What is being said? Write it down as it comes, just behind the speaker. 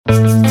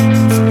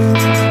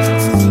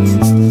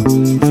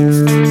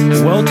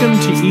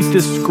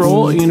the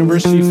Scroll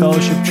University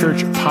Fellowship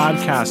Church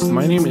podcast.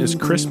 My name is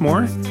Chris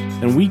Moore,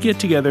 and we get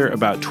together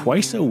about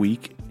twice a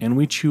week and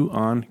we chew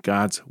on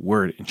God's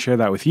Word and share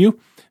that with you.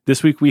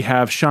 This week we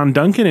have Sean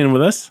Duncan in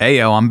with us. Hey,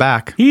 yo, I'm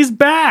back. He's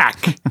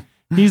back.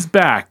 He's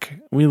back.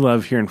 We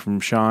love hearing from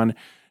Sean.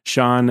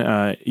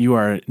 Sean, you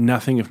are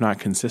nothing if not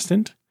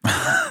consistent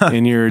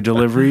in your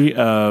delivery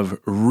of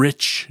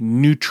rich,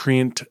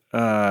 nutrient,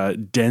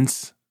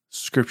 dense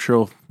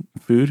scriptural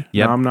food.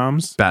 Yep. Nom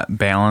noms.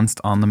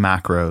 Balanced on the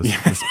macros,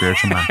 the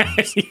spiritual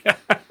macros. Yeah.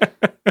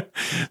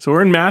 So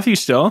we're in Matthew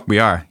still. We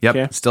are. Yep.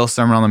 Okay. Still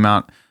Sermon on the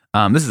Mount.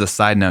 This is a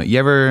side note. You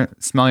ever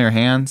smell your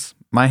hands?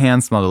 My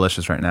hands smell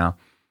delicious right now,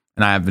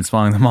 and I have been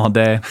smelling them all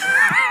day.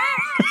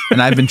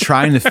 And I've been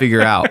trying to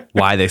figure out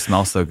why they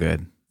smell so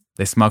good.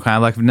 They smell kind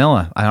of like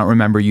vanilla. I don't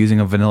remember using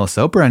a vanilla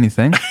soap or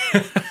anything.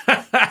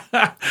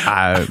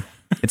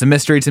 It's a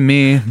mystery to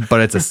me,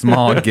 but it's a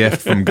small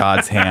gift from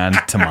God's hand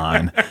to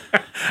mine.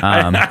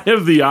 I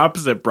have the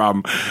opposite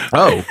problem.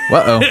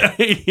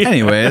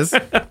 Anyways,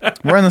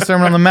 we're in the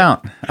Sermon on the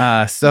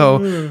Mount.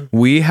 So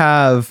we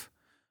have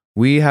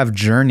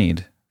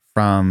journeyed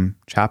from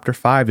chapter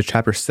 5 to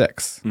chapter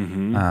 6.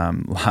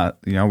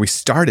 Mm-hmm. We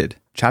started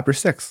chapter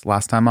 6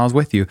 last time I was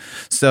with you.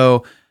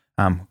 So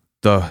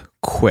the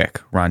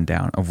quick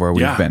rundown of where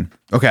we've been.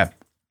 Okay.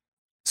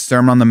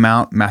 Sermon on the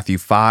Mount, Matthew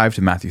 5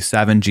 to Matthew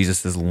 7,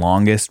 Jesus'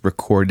 longest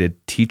recorded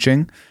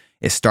teaching.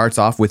 It starts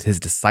off with his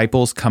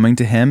disciples coming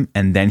to him,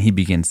 and then he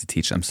begins to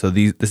teach them. So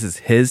this is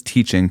his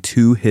teaching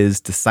to his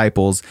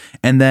disciples,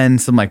 and then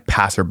some like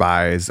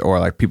passerbys or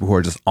like people who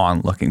are just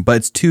onlooking. But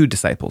it's two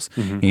disciples.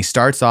 Mm-hmm. And he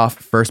starts off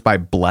first by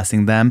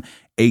blessing them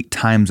 8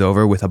 times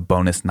over with a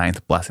bonus 9th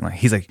blessing. Like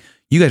he's like,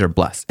 you guys are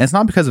blessed. And it's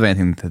not because of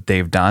anything that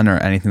they've done or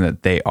anything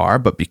that they are,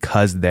 but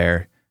because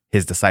they're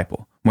his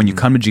disciple. When you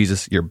come to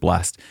Jesus, you're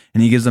blessed.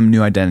 And he gives them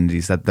new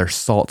identities, that they're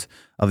salt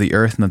of the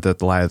earth and that they're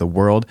the light of the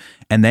world.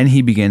 And then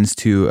he begins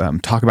to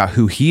talk about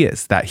who he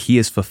is, that he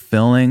is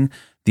fulfilling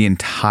the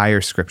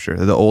entire scripture,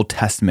 the Old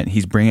Testament.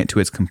 He's bringing it to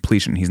its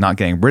completion. He's not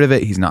getting rid of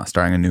it. He's not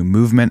starting a new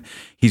movement.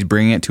 He's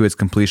bringing it to its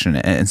completion.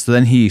 And so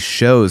then he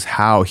shows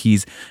how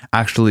he's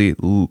actually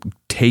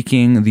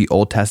taking the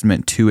Old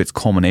Testament to its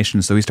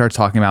culmination. So he starts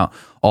talking about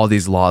all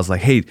these laws like,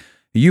 hey,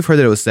 you've heard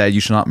that it was said, you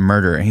shall not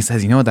murder. And he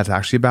says, you know what that's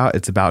actually about?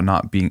 It's about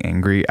not being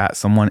angry at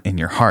someone in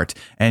your heart.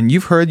 And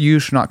you've heard you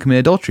should not commit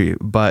adultery,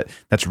 but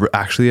that's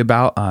actually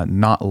about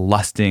not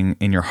lusting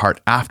in your heart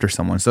after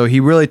someone. So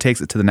he really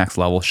takes it to the next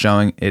level,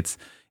 showing its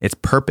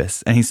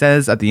purpose. And he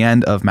says at the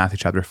end of Matthew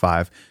chapter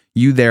 5,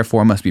 you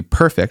therefore must be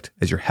perfect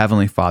as your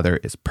heavenly Father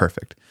is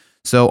perfect.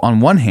 So on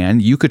one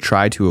hand, you could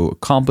try to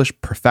accomplish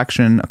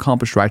perfection,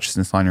 accomplish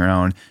righteousness on your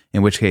own,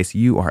 in which case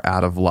you are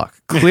out of luck.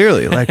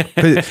 Clearly,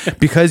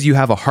 because you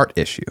have a heart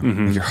issue.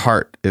 Mm-hmm. Your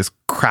heart is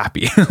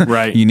crappy.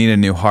 Right. You need a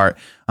new heart.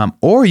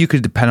 Or you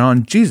could depend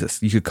on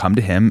Jesus. You could come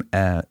to him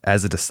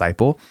as a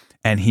disciple,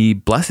 and he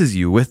blesses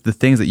you with the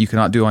things that you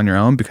cannot do on your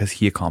own because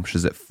he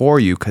accomplishes it for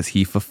you because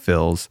he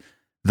fulfills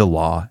the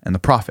law and the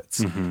prophets.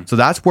 Mm-hmm. So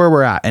that's where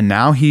we're at. And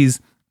now he's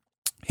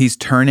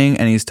turning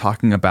and he's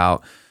talking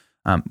about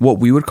what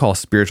we would call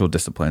spiritual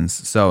disciplines.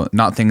 So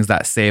not things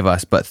that save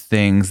us, but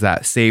things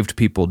that saved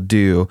people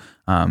do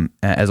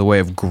as a way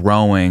of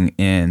growing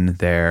in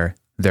their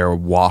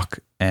walk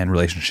and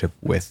relationship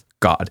with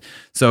God.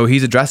 So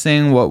he's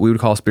addressing what we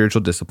would call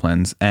spiritual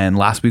disciplines. And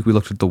last week we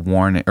looked at the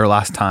warning, or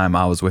last time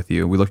I was with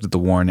you, we looked at the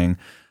warning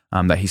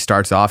that he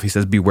starts off. He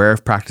says, beware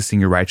of practicing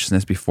your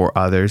righteousness before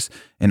others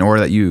in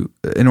order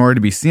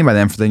to be seen by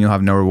them, for then you'll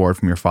have no reward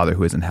from your Father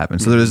who is in heaven.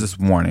 So there's this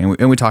warning.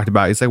 And we talked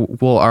about, it's like,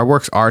 well, our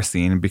works are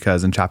seen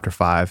because in chapter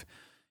 5,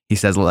 he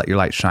says, let your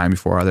light shine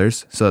before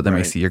others so that they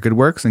may see your good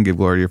works and give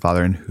glory to your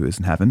Father who is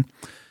in heaven.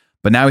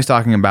 But now he's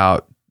talking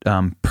about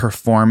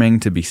performing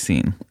to be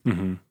seen.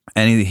 Mm-hmm.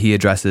 And he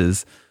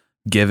addresses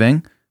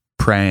giving,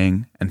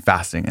 praying, and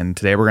fasting. And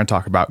today we're going to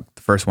talk about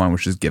the first one,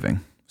 which is giving.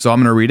 So I'm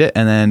going to read it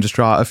and then just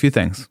draw a few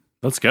things.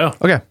 Let's go.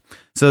 Okay.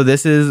 So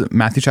this is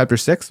Matthew chapter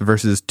 6,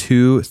 verses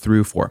 2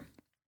 through 4.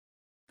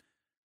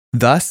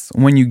 Thus,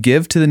 when you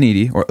give to the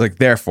needy, or like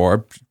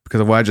therefore, because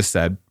of what I just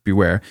said,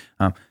 beware.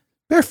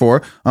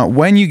 Therefore,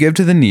 when you give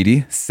to the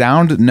needy,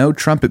 sound no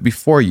trumpet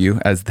before you,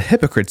 as the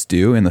hypocrites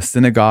do in the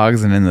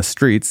synagogues and in the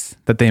streets,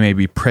 that they may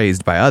be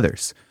praised by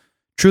others.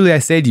 Truly I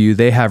say to you,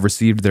 they have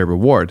received their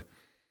reward.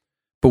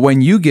 But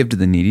when you give to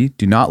the needy,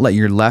 do not let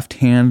your left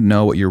hand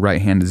know what your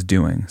right hand is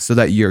doing, so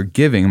that your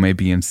giving may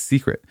be in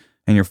secret,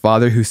 and your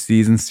Father who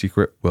sees in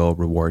secret will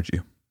reward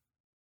you.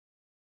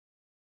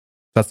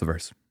 That's the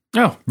verse.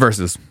 Oh.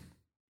 Verses.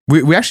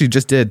 We actually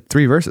just did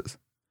 3 verses.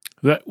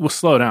 We'll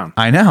slow down.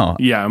 I know.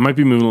 Yeah, it might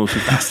be moving a little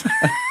too fast.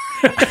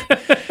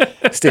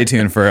 Stay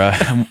tuned for a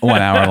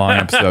 1 hour long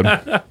episode.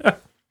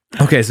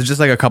 Okay, so just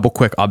like a couple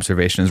quick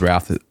observations right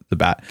off the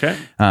bat. Okay.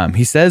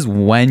 He says,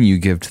 when you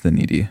give to the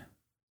needy.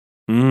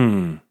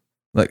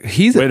 Like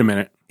wait a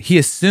minute. He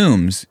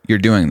assumes you're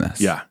doing this.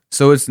 Yeah.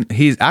 So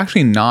he's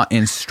actually not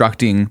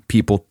instructing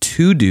people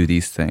to do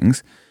these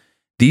things.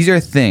 These are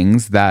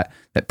things that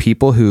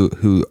people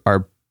who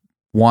are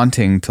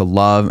wanting to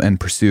love and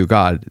pursue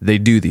God, they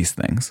do these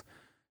things.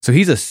 So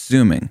he's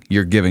assuming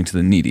you're giving to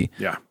the needy.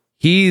 Yeah.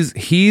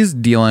 He's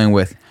dealing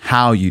with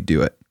how you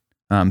do it.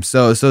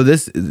 So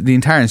the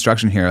entire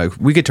instruction here, like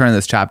we could turn to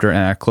this chapter and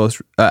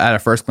at a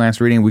first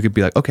glance reading, we could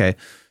be like, okay,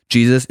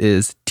 Jesus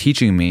is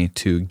teaching me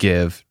to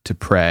give, to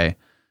pray,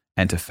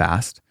 and to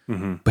fast.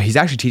 Mm-hmm. But he's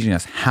actually teaching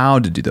us how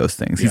to do those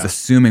things. He's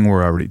assuming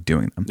we're already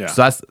doing them. Yeah.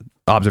 So that's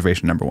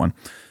observation number one.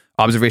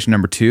 Observation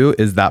number two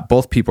is that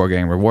both people are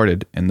getting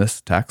rewarded in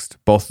this text,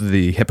 both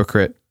the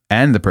hypocrite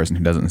and the person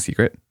who does it in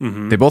secret.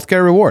 Mm-hmm. They both get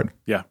a reward.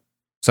 Yeah.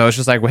 So it's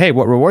just like, well, hey,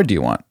 what reward do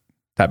you want?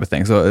 Type of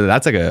thing. So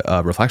that's like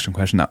a reflection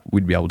question that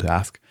we'd be able to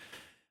ask.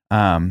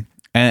 And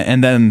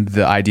then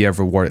the idea of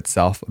reward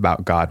itself,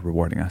 about God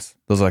rewarding us.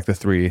 Those are like the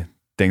three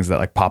things that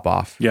like pop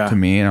off to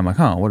me. And I'm like,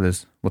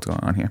 what's going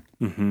on here?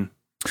 Mm-hmm.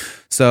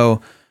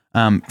 So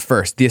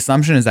first, the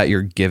assumption is that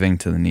you're giving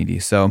to the needy.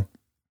 So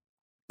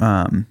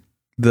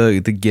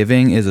the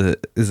giving is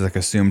like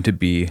assumed to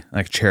be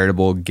like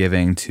charitable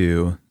giving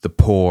to the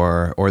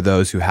poor or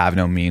those who have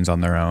no means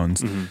on their own.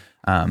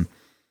 Mm-hmm.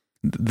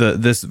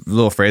 This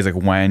little phrase, like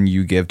when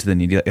you give to the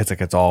needy,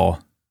 it's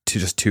all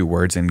just two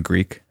words in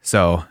Greek.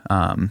 So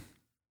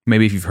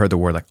maybe if you've heard the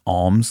word like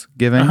alms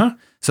giving. Uh-huh.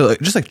 So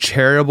just like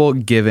charitable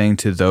giving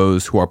to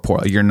those who are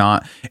poor.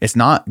 It's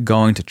not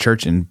going to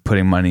church and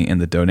putting money in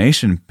the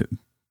donation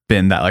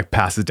bin that like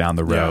passes down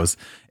the rows.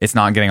 Yeah. It's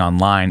not getting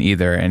online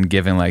either and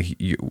giving like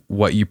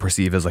what you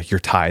perceive as like your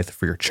tithe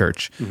for your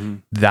church. Mm-hmm.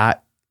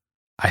 That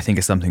I think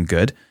is something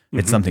good. Mm-hmm.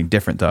 It's something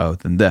different though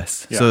than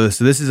this. Yeah. So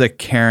this is like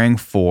caring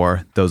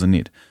for those in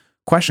need.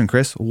 Question,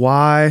 Chris,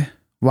 why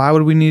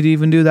would we need to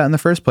even do that in the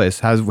first place?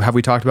 Have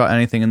we talked about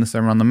anything in the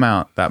Sermon on the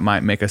Mount that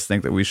might make us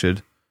think that we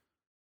should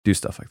do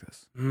stuff like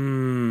this?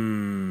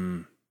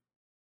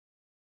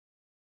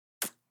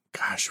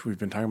 Gosh, we've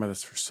been talking about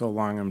this for so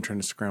long. I'm trying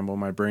to scramble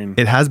my brain.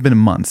 It has been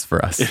months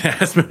for us. It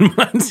has been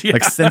months, yeah.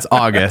 Like since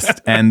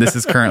August, and this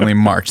is currently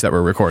March that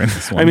we're recording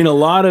this one. I mean, a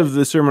lot of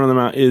the Sermon on the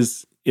Mount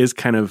is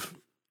kind of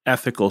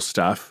ethical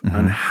stuff mm-hmm.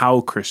 on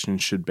how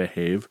Christians should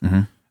behave.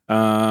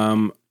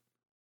 Mm-hmm.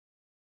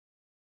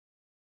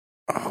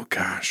 Oh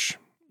gosh,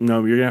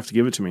 no, you're gonna have to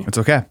give it to me. It's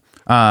okay.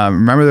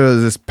 Remember there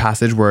was this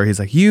passage where he's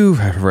like, "You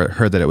have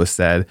heard that it was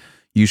said,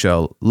 you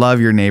shall love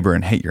your neighbor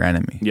and hate your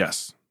enemy."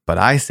 Yes, but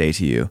I say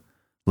to you,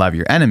 love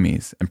your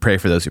enemies and pray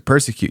for those who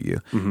persecute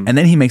you. Mm-hmm. And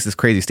then he makes this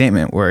crazy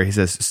statement where he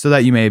says, so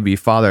that you may be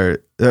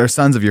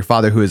sons of your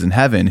Father who is in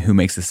heaven, who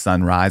makes his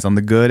sun rise on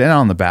the good and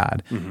on the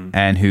bad, mm-hmm.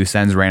 and who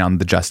sends rain on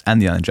the just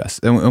and the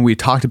unjust. And we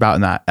talked about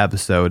in that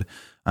episode,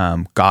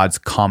 God's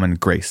common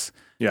grace.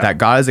 Yeah. That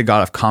God is a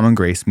God of common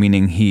grace,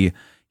 meaning he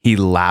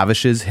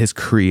lavishes his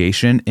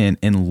creation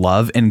in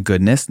love and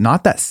goodness,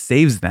 not that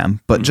saves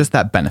them, but mm-hmm. just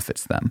that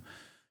benefits them.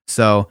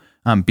 So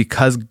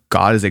because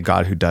God is a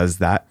God who does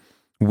that,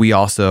 we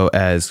also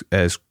as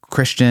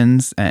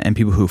Christians and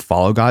people who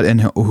follow God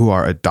and who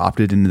are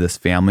adopted into this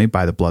family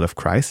by the blood of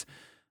Christ,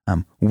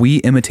 we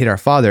imitate our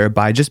Father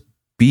by just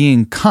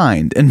being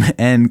kind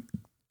and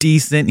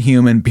decent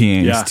human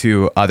beings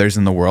to others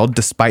in the world,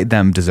 despite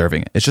them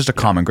deserving it. It's just a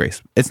common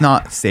grace. It's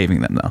not saving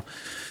them though.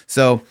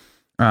 So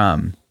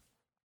I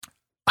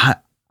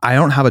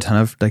don't have a ton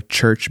of like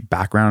church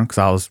background because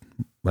I was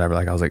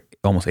like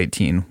almost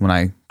 18 when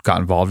I got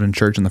involved in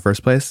church in the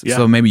first place. Yeah.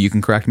 So maybe you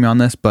can correct me on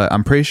this, but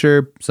I'm pretty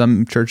sure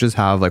some churches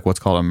have like what's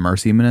called a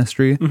mercy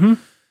ministry. Mm-hmm.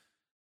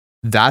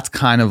 That's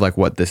kind of like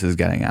what this is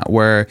getting at,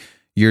 where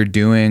you're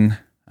doing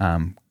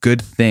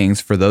good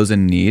things for those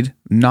in need,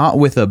 not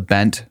with a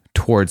bent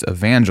towards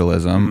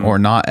evangelism mm-hmm. or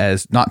not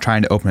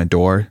trying to open a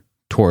door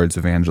towards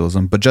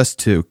evangelism, but just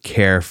to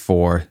care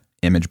for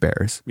image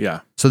bearers.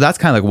 Yeah. So that's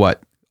kind of like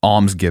what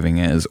alms giving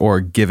is, or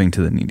giving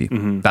to the needy.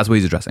 Mm-hmm. That's what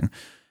he's addressing.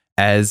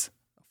 As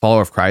a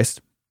follower of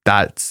Christ,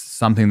 that's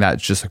something that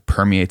just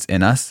permeates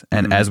in us.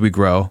 And mm-hmm. as we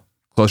grow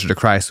closer to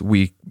Christ,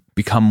 we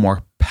become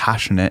more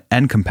passionate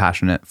and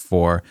compassionate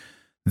for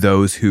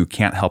those who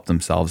can't help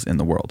themselves in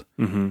the world.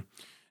 Mm-hmm.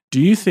 Do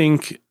you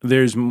think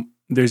there's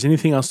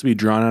anything else to be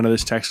drawn out of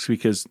this text?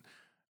 Because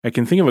I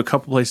can think of a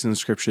couple places in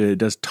Scripture that it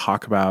does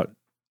talk about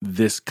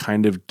this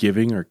kind of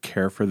giving or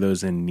care for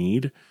those in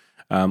need.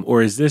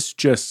 Or is this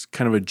just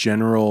kind of a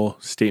general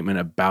statement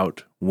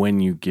about when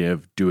you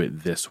give, do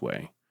it this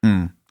way?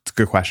 It's a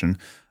good question.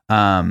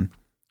 Can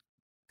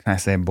I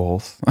say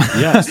both?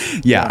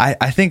 Yes. Yeah.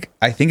 I think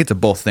it's a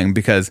both thing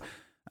because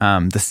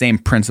the same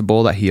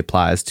principle that he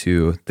applies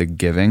to the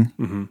giving,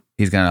 mm-hmm.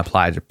 he's going to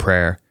apply to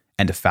prayer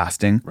and to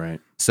fasting. Right.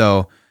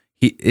 So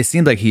it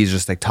seems like he's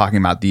just like talking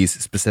about these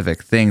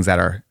specific things that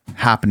are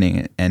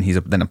happening, and he's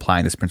then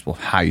applying this principle of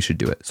how you should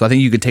do it. So I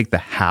think you could take the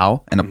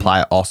how and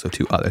apply it also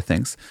to other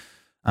things.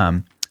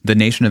 The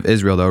nation of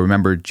Israel, though,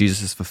 remember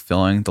Jesus is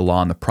fulfilling the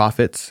law and the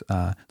prophets.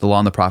 The law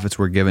and the prophets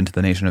were given to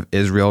the nation of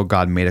Israel.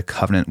 God made a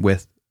covenant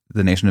with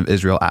the nation of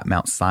Israel at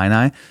Mount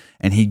Sinai,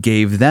 and he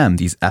gave them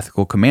these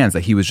ethical commands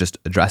that he was just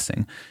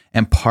addressing.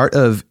 And part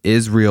of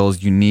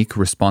Israel's unique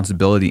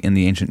responsibility in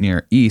the ancient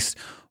Near East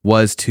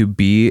was to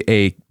be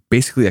a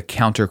basically a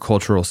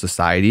countercultural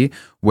society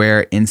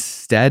where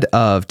instead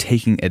of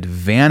taking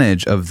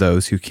advantage of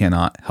those who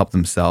cannot help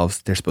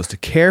themselves, they're supposed to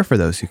care for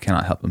those who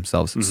cannot help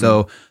themselves.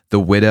 So the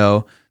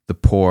widow, the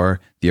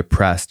poor, the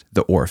oppressed,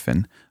 the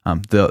orphan,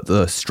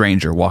 the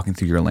stranger walking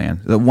through your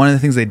land. One of the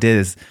things they did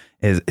is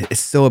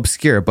it's so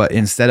obscure, but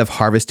instead of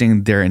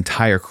harvesting their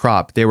entire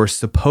crop, they were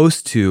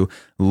supposed to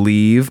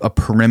leave a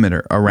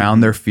perimeter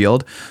around their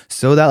field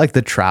so that like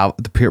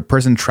the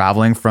person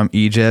traveling from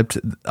Egypt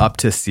up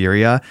to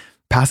Syria,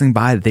 passing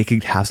by, they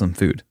could have some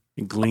food.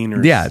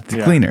 Gleaners. Yeah,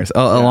 gleaners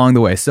along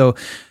the way. So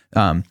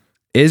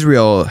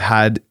Israel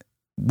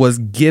was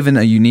given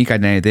a unique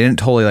identity. They didn't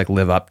totally like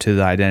live up to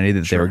the identity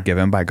that they were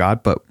given by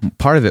God, but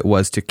part of it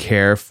was to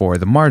care for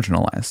the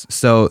marginalized.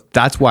 So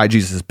that's why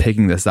Jesus is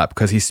picking this up,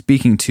 because he's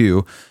speaking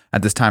to,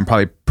 at this time,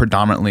 probably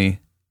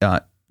predominantly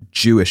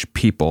Jewish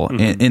people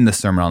in the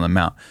Sermon on the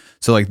Mount.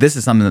 So like this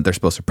is something that they're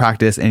supposed to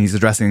practice, and he's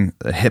addressing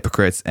the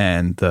hypocrites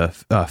and the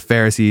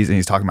Pharisees, and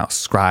he's talking about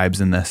scribes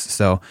in this.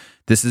 So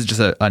this is just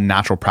a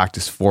natural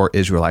practice for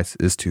Israelites,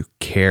 is to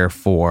care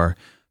for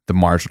the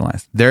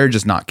marginalized. They're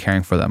just not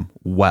caring for them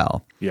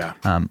well. Yeah.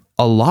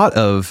 A lot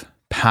of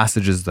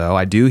passages, though,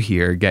 I do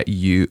hear get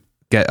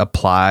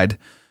applied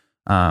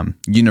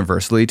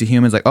universally to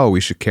humans. Like, oh, we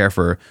should care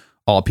for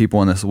all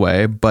people in this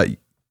way, but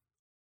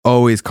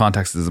always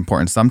context is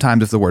important.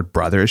 Sometimes if the word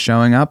brother is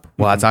showing up,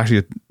 well, that's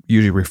actually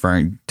usually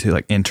referring to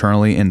like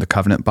internally in the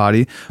covenant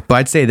body. But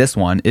I'd say this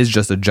one is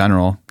just a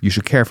general, you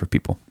should care for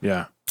people.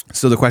 Yeah.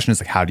 So the question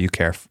is like, how do you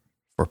care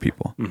for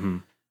people?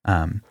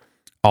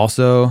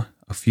 Also,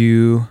 a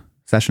few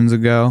sessions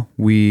ago,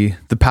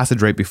 the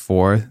passage right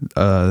before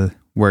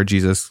where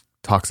Jesus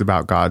talks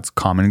about God's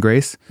common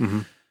grace,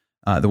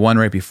 the one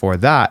right before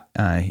that,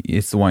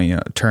 it's the one,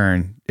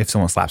 turn, if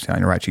someone slaps you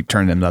on your right cheek,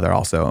 turn them the other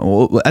also.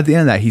 Well, at the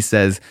end of that, he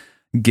says,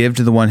 give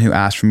to the one who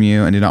asks from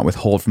you and do not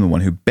withhold from the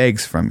one who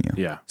begs from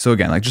you. Yeah. So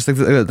again, like just like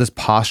this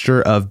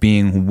posture of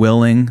being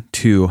willing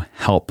to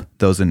help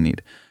those in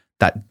need.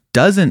 That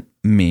doesn't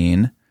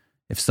mean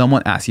if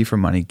someone asks you for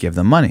money, give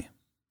them money.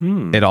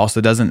 It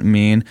also doesn't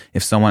mean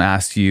if someone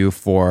asks you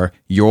for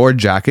your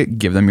jacket,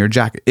 give them your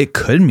jacket. It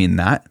could mean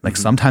that. Like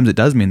sometimes it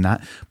does mean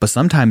that, but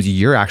sometimes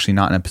you're actually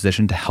not in a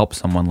position to help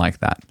someone like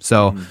that.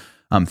 So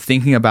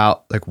thinking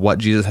about like what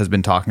Jesus has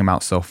been talking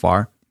about so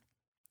far,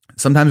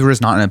 sometimes we're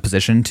just not in a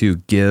position to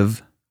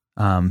give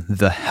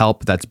the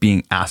help that's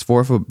being asked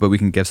for, but we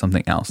can give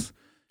something else.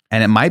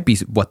 And it might be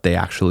what they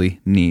actually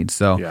need.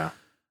 So,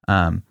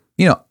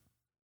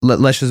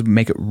 let's just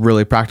make it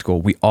really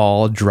practical. We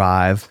all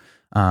drive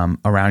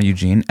around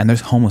Eugene, and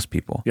there's homeless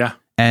people. Yeah.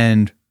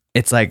 And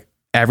it's like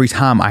every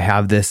time I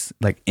have this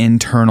like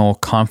internal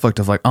conflict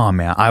of like, oh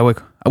man, I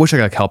wish I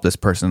could help this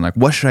person. Like,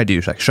 what should I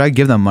do? Should I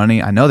give them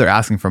money? I know they're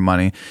asking for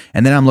money.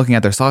 And then I'm looking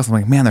at their socks. I'm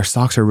like, man, their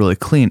socks are really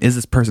clean. Is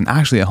this person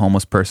actually a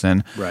homeless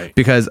person? Right.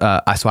 Because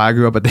I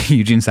grew up at the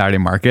Eugene Saturday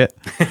Market.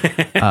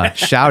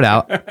 Shout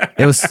out.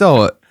 It was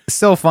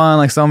so fun,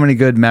 like so many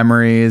good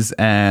memories,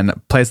 and a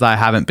place that I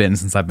haven't been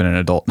since I've been an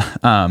adult.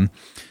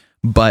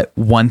 But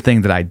one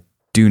thing that I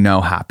do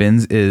know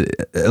happens is,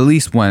 at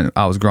least when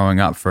I was growing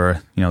up for,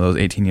 those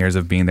 18 years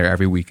of being there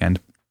every weekend,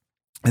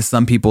 is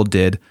some people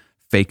did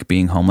fake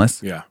being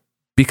homeless. Yeah.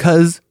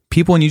 Because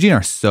people in Eugene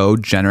are so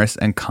generous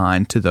and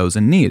kind to those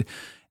in need,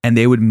 and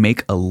they would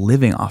make a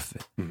living off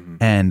it.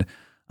 And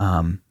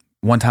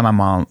one time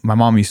my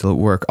mom used to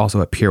work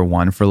also at Pier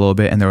 1 for a little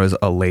bit, and there was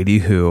a lady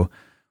who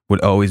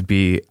would always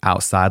be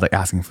outside like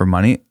asking for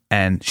money,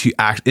 and it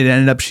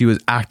ended up she was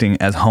acting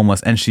as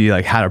homeless, and she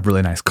like had a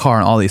really nice car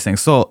and all these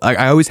things. So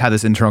I always had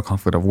this internal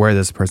conflict of where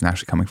this person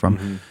actually coming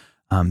from.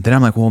 Then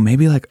I'm like, well,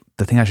 maybe like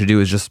the thing I should do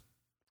is just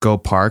go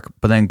park,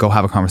 but then go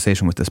have a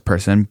conversation with this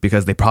person,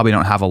 because they probably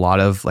don't have a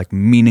lot of like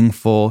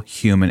meaningful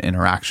human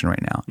interaction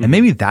right now. And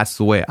maybe that's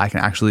the way I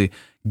can actually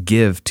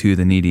give to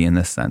the needy in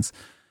this sense.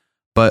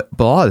 But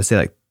I'll have to say,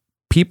 like,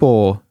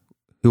 people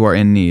who are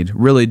in need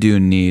really do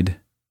need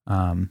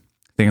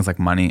things like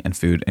money and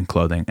food and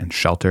clothing and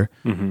shelter.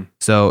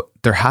 So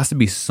there has to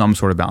be some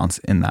sort of balance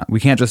in that. We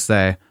can't just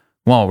say,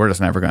 well, we're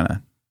just never going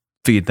to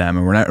feed them,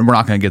 and we're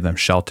not going to give them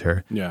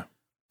shelter. Yeah.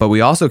 But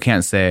we also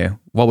can't say,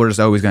 well, we're just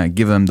always going to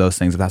give them those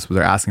things if that's what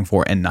they're asking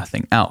for and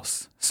nothing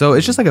else. So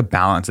it's just like a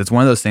balance. It's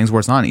one of those things where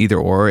it's not an either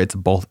or, it's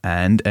both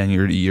and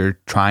you're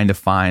trying to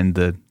find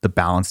the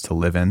balance to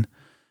live in.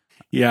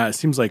 Yeah, it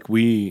seems like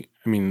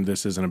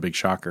this isn't a big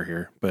shocker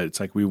here, but it's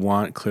like we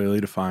want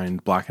clearly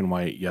defined black and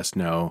white, yes,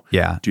 no,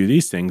 do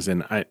these things.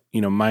 And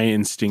my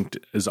instinct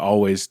is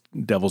always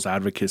devil's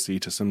advocacy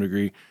to some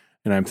degree.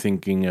 And I'm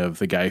thinking of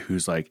the guy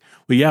who's like,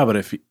 well, yeah, but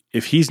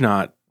if he's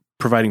not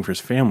providing for his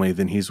family,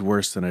 then he's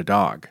worse than a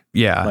dog.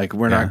 Yeah. Like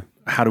not,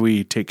 how do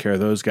we take care of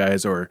those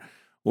guys or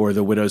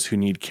the widows who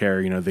need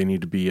care? They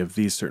need to be of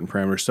these certain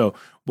parameters. So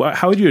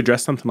how would you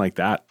address something like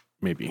that?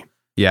 Maybe.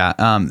 Yeah.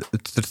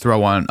 To throw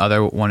one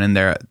other one in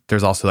there,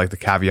 there's also like the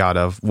caveat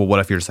of, well, what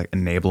if you're just like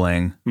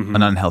enabling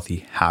an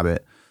unhealthy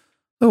habit?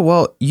 Oh,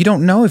 well, you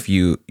don't know if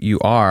you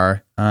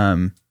are,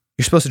 you're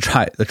supposed to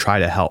try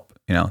to help,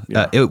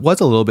 It was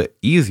a little bit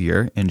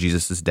easier in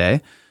Jesus's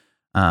day.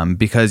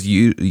 because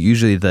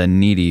usually the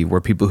needy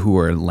were people who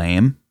were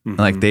lame.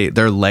 Like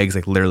their legs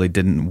like literally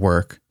didn't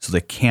work, so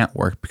they can't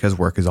work because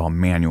work is all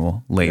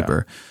manual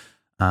labor.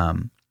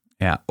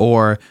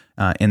 Or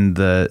in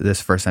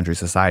this first century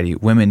society,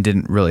 women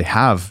didn't really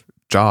have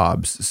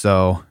jobs.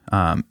 So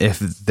if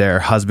their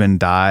husband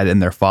died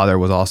and their father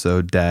was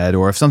also dead,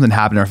 or if something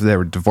happened, or if they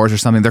were divorced or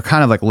something, they're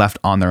kind of like left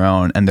on their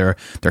own, and they're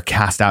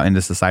cast out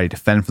into society to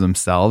fend for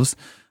themselves.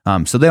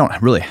 So they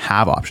don't really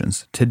have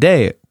options.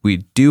 Today, we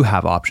do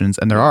have options,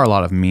 and there are a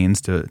lot of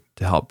means to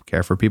help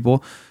care for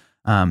people.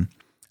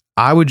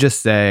 I would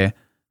just say,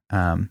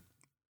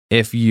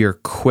 if you're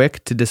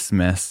quick to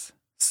dismiss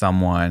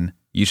someone,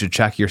 you should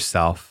check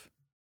yourself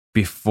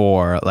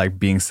before like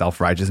being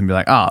self-righteous and be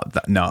like, oh,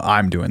 no,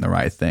 I'm doing the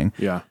right thing.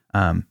 Yeah.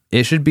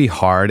 It should be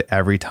hard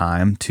every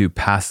time to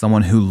pass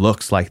someone who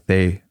looks like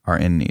they are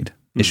in need.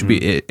 It should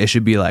be, it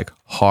should be like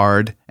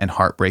hard and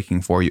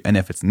heartbreaking for you. And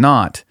if it's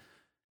not,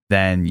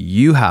 then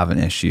you have an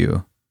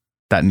issue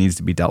that needs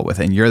to be dealt with,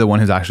 and you're the one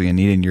who's actually in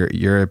need, and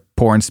you're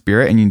poor in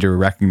spirit, and you need to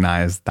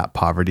recognize that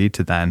poverty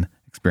to then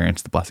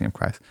experience the blessing of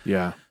Christ.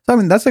 Yeah. So I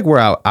mean, that's like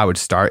where I would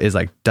start is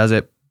like, does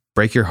it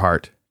break your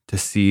heart to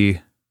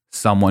see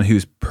someone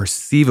who's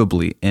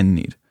perceivably in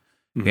need?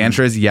 The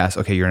answer is yes.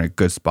 Okay, you're in a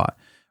good spot.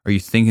 Are you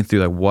thinking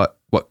through like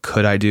what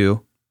could I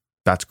do?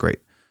 That's great.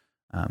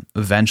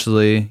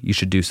 Eventually, you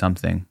should do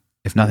something.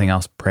 If nothing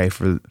else, pray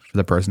for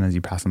the person as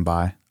you pass them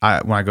by.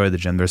 When I go to the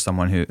gym, there's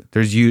someone who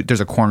there's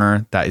a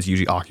corner that is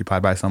usually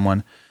occupied by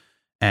someone,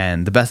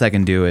 and the best I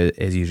can do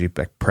is usually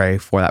like pray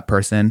for that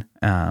person,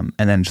 and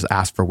then just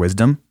ask for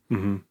wisdom.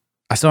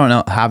 I still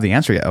don't have the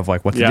answer yet of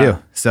like what to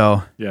do.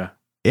 So yeah,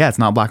 it's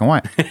not black and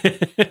white.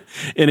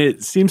 And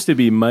it seems to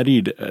be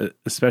muddied,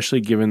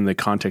 especially given the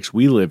context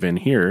we live in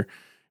here,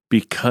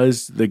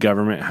 because the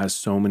government has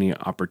so many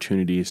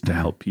opportunities to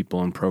help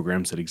people and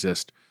programs that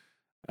exist.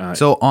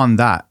 So on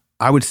that,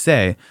 I would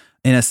say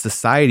in a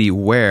society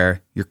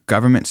where your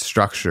government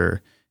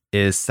structure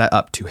is set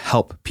up to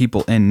help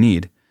people in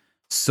need,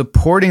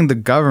 supporting the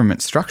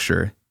government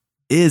structure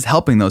is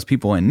helping those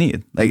people in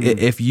need. Like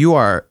if you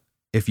are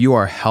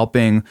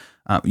helping,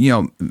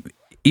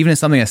 even if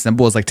something as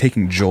simple as like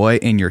taking joy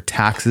in your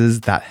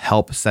taxes that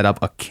help set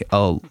up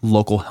a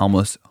local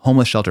homeless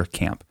shelter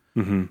camp,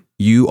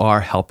 you are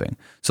helping.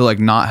 So like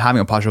not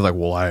having a posture of like,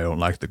 well, I don't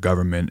like the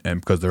government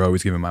and because they're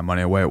always giving my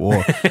money away.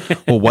 Well,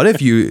 what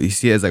if you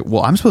see it as like,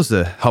 well, I'm supposed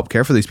to help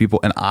care for these people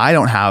and I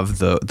don't have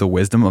the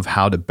wisdom of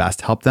how to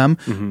best help them,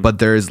 but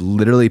there's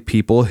literally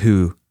people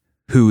who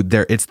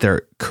it's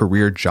their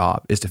career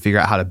job is to figure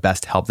out how to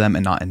best help them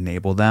and not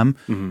enable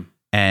them,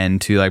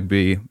 and to like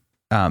be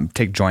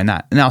take joy in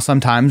that. Now,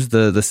 sometimes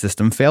the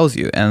system fails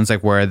you, and it's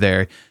like where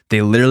they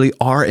literally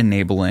are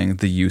enabling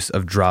the use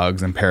of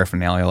drugs and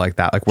paraphernalia like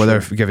that, like where they're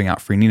giving out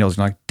free needles.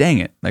 You're like, dang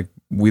it, like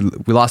we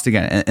lost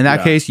again. And in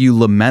that case, you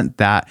lament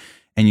that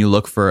and you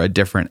look for a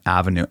different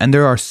avenue. And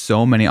there are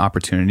so many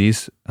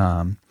opportunities,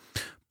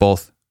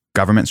 both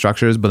government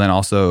structures, but then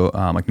also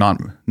like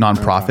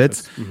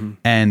nonprofits,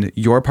 and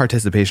your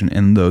participation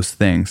in those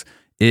things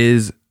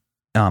is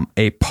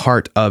a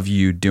part of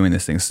you doing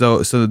this thing.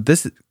 So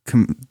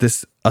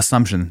this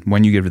assumption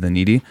when you give to the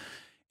needy,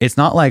 it's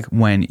not like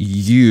when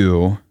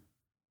you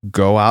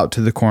go out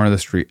to the corner of the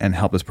street and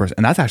help this person.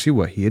 And that's actually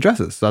what he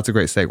addresses. So that's a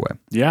great segue.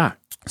 Yeah.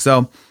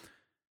 So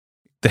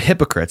the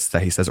hypocrites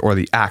that he says, or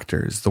the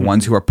actors, the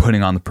ones who are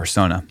putting on the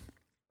persona,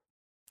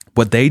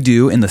 what they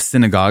do in the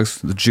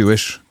synagogues, the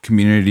Jewish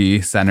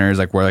community centers,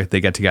 like where like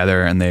they get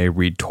together and they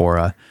read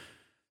Torah.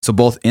 So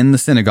both in the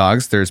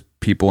synagogues, there's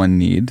people in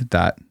need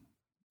that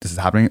this is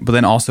happening, but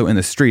then also in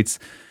the streets,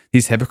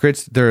 these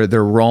hypocrites, they're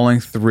rolling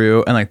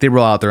through and like they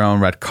roll out their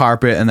own red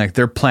carpet and like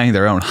they're playing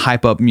their own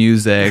hype up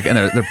music and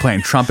they're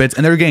playing trumpets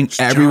and they're getting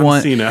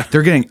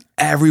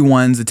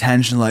everyone's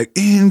attention. Like,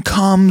 in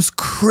comes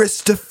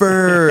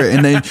Christopher,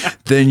 and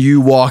then you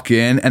walk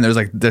in and there's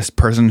like this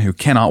person who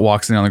cannot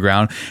walk sitting on the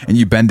ground, and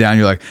you bend down,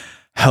 you're like,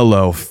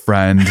 hello,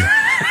 friend.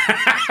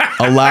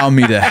 Allow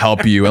me to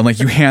help you. And like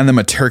you hand them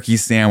a turkey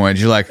sandwich.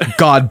 You're like,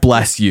 God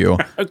bless you.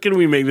 How can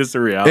we make this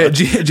a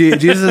reality?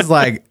 Jesus is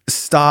like,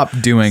 stop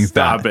doing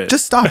stop that. It.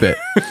 Just stop it.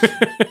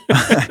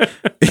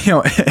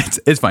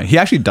 It's fine. He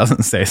actually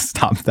doesn't say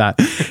stop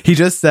that. He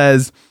just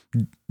says,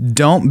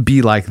 don't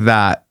be like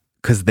that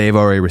because they've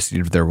already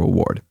received their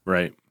reward.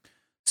 Right.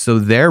 So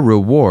their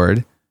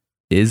reward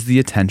is the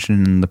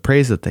attention and the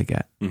praise that they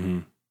get.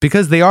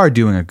 Because they are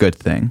doing a good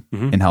thing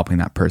in helping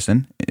that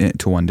person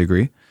to one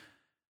degree.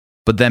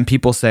 But then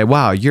people say,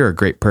 wow, you're a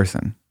great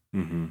person.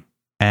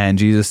 And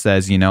Jesus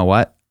says, you know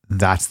what?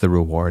 That's the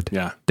reward.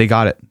 Yeah. They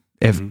got it.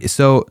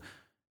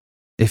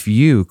 If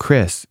you,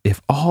 Chris,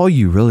 if all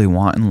you really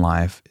want in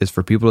life is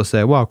for people to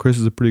say, wow, Chris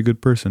is a pretty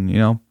good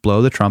person,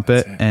 blow the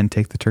trumpet and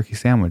take the turkey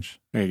sandwich.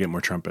 I gotta get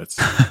more trumpets.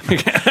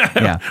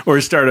 Yeah. Or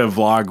start a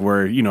vlog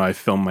where, I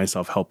film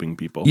myself helping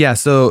people. Yeah.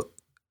 So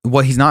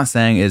what he's not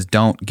saying is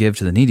don't give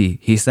to the needy.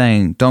 He's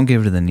saying don't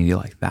give to the needy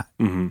like that.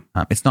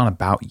 It's not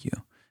about you.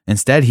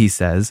 Instead, he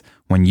says,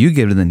 when you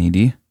give to the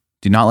needy,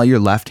 Do not let your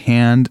left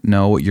hand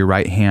know what your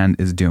right hand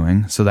is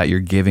doing, so that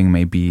your giving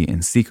may be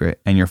in secret,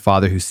 and your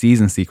Father who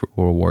sees in secret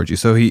will reward you.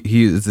 So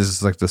this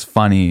is like this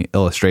funny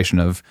illustration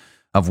of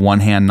one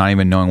hand not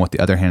even knowing what the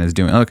other hand is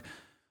doing. Look,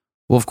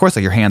 well, of course,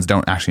 like your hands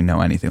don't actually know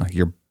anything. Like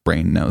your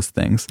brain knows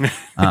things.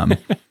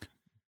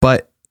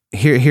 But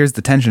here's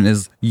the tension: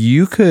 is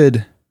you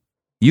could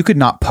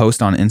not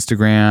post on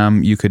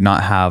Instagram. You could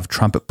not have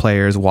trumpet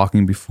players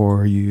walking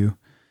before you,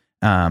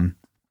 and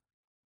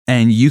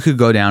you could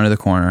go down to the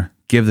corner,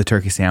 give the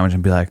turkey sandwich,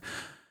 and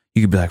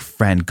you could be like,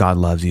 friend, God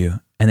loves you.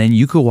 And then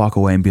you could walk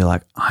away and be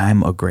like,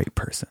 I'm a great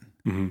person.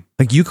 Mm-hmm.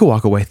 Like you could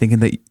walk away thinking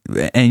that,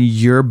 and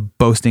you're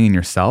boasting in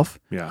yourself.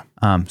 Yeah.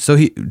 So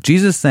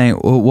Jesus is saying,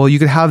 well, you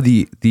could have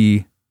the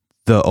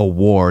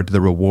award,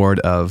 the reward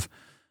of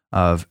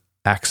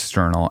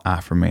external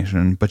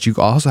affirmation, but you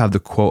also have the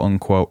quote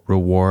unquote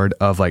reward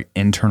of like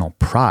internal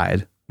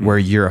pride, where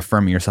you're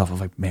affirming yourself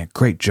of like, man,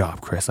 great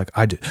job, Chris. Like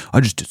I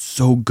just did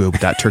so good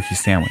with that turkey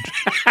sandwich.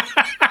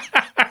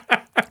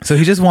 So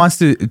he just wants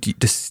to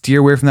steer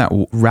away from that,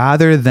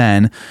 rather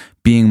than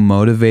being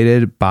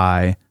motivated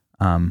by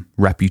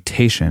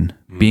reputation,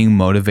 being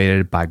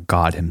motivated by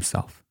God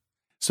himself.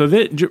 So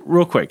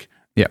real quick.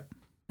 Yeah.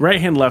 Right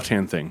hand, left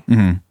hand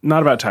thing.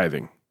 Not about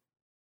tithing.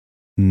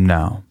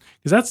 No.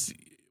 Because that's,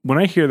 when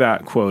I hear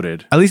that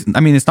quoted. At least, I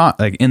mean, it's not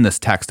like in this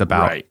text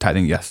about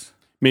tithing, yes.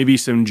 Maybe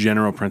some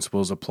general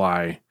principles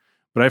apply,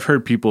 but I've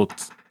heard people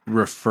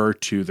refer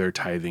to their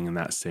tithing in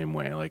that same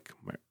way. Like,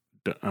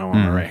 I want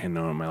my right hand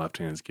known, my left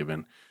hand is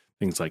given,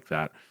 things like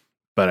that.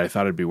 But I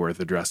thought it'd be worth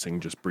addressing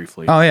just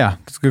briefly. Oh yeah,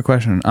 that's a good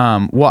question.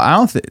 Well, I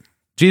don't think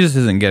Jesus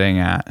isn't getting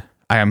at.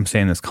 I am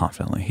saying this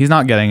confidently. He's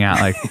not getting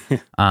at like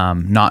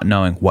not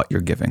knowing what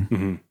you're giving.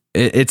 Mm-hmm.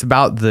 It's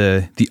about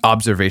the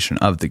observation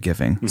of the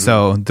giving. Mm-hmm.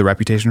 So the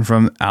reputation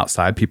from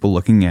outside, people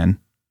looking in.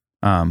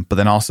 But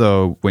then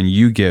also when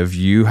you give,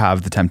 you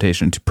have the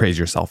temptation to praise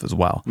yourself as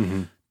well.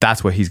 Mm-hmm.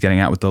 That's what he's getting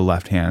at with the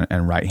left hand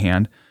and right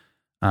hand.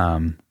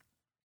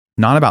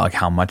 Not about like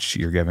how much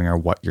you're giving or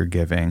what you're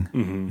giving.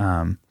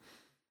 Mm-hmm.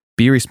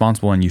 Be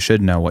responsible, and you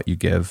should know what you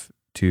give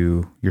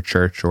to your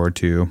church or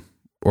to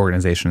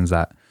organizations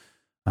that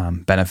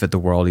benefit the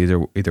world,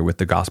 either with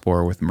the gospel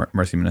or with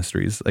Mercy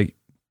Ministries. Like,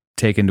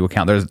 take into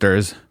account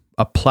there's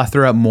a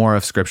plethora more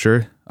of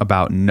scripture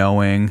about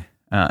knowing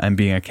and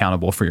being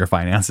accountable for your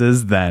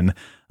finances than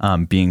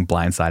being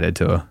blindsided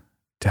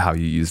to how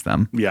you use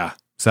them. Yeah.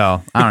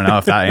 So I don't know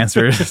if that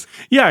answers.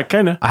 Yeah,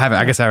 kind of.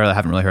 I guess I really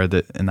haven't heard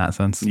it in that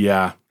sense.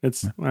 Yeah,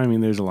 I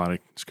mean, there's a lot of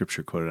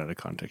scripture quoted out of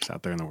context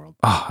out there in the world.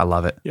 Oh, I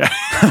love it. Yeah.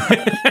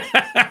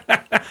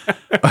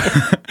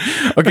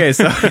 Okay,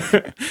 so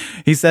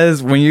he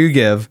says, when you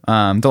give,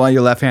 don't let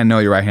your left hand know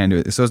your right hand do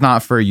it. So it's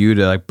not for you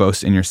to like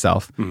boast in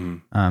yourself. Mm-hmm.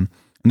 And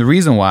the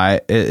reason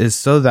why is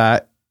so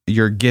that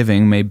your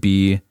giving may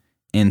be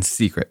in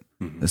secret.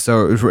 Mm-hmm.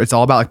 So it's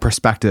all about like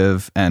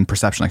perspective and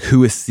perception. Like,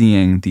 who is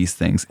seeing these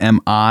things? Am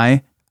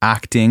I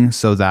acting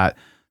so that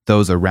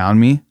those around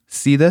me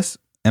see this?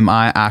 Am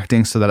I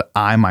acting so that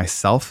I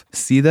myself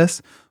see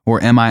this?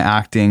 Or am I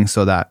acting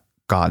so that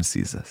God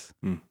sees this?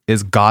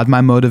 Is God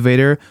my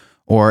motivator,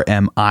 or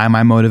am I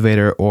my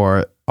motivator,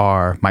 or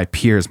are my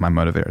peers my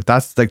motivator?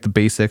 That's like the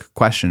basic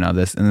question of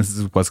this. And this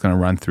is what's going to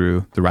run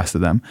through the rest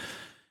of them.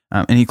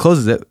 And he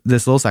closes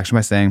this little section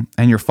by saying,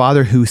 and your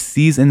Father who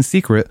sees in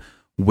secret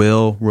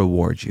will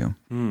reward you.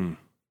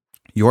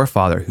 Your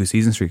Father who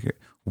sees in secret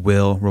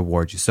will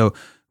reward you. So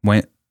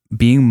when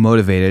being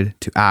motivated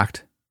to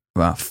act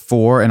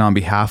for and on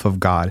behalf of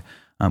God,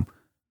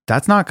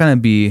 that's not going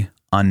to be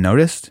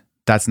unnoticed.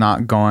 That's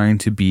not going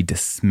to be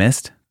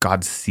dismissed.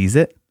 God sees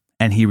it,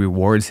 and he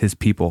rewards his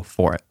people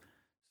for it.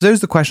 So there's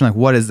the question, like,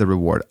 what is the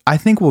reward? I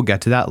think we'll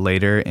get to that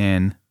later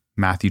in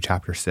Matthew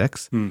chapter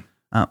 6.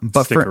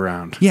 But Stick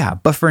around. Yeah,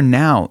 but for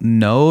now,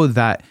 know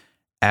that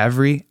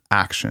every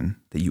action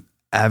that you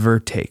ever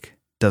take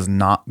does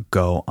not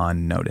go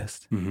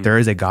unnoticed. Mm-hmm. There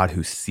is a God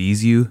who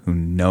sees you, who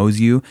knows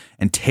you,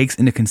 and takes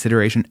into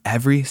consideration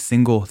every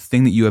single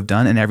thing that you have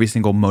done and every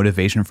single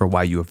motivation for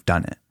why you have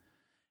done it.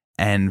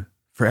 And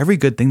for every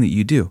good thing that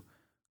you do,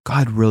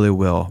 God really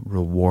will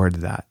reward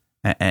that.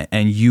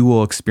 And you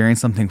will experience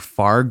something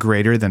far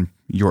greater than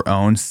your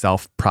own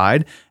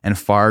self-pride and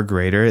far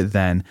greater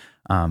than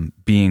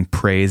being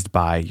praised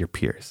by your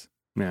peers.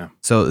 Yeah.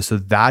 So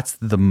that's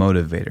the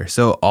motivator.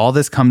 So all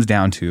this comes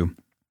down to,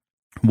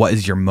 what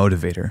is your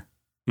motivator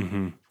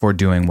for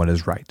doing what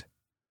is right?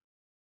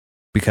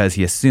 Because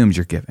he assumes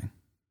you're giving.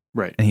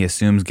 Right. And he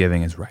assumes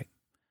giving is right.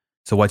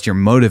 So what's your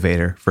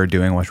motivator for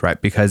doing what's right?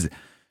 Because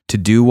to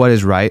do what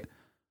is right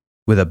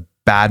with a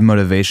bad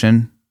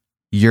motivation,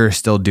 you're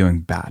still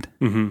doing bad.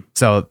 Mm-hmm.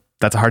 So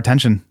that's a hard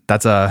tension.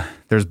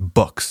 There's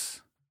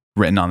books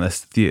written on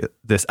this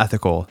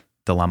ethical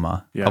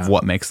dilemma of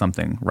what makes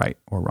something right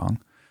or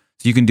wrong.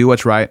 So you can do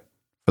what's right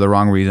for the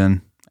wrong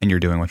reason, and you're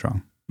doing what's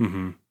wrong.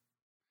 Mm-hmm.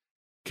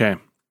 Okay.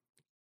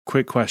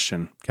 Quick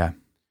question. Okay.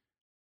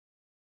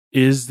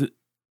 Is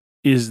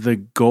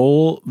the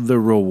goal the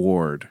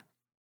reward?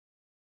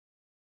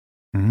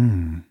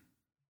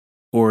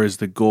 Or is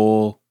the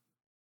goal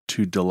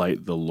to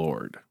delight the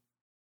Lord?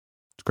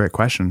 It's a great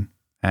question.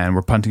 And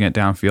we're punting it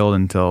downfield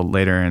until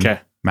later in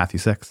Matthew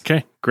 6.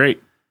 Okay,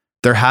 great.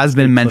 There has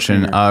been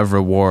mention of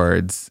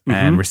rewards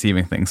and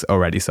receiving things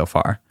already so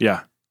far.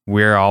 Yeah.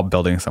 We're all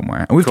building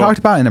somewhere. And we've talked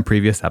about it in a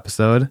previous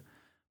episode,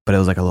 but it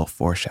was like a little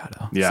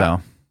foreshadow. Yeah.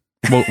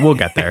 So we'll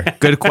get there.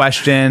 Good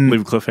question.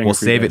 Leave a cliffhanger. We'll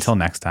save it till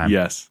next time.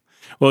 Yes.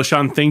 Well,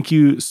 Sean, thank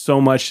you so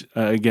much.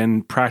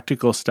 Again,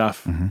 practical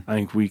stuff. I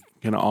think we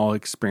can all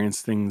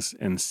experience things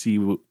and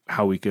see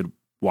how we could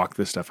walk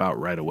this stuff out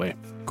right away.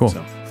 Cool.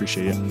 So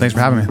appreciate it. Thanks for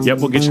having me. Yep.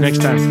 We'll get you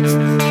next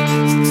time.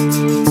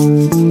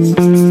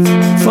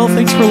 Well,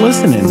 thanks for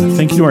listening.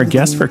 Thank you to our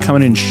guests for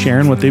coming and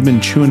sharing what they've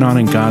been chewing on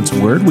in God's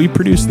Word. We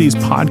produce these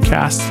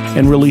podcasts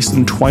and release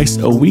them twice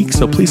a week,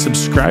 so please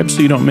subscribe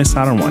so you don't miss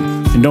out on one.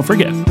 And don't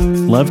forget,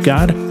 love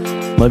God,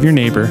 love your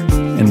neighbor,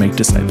 and make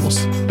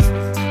disciples.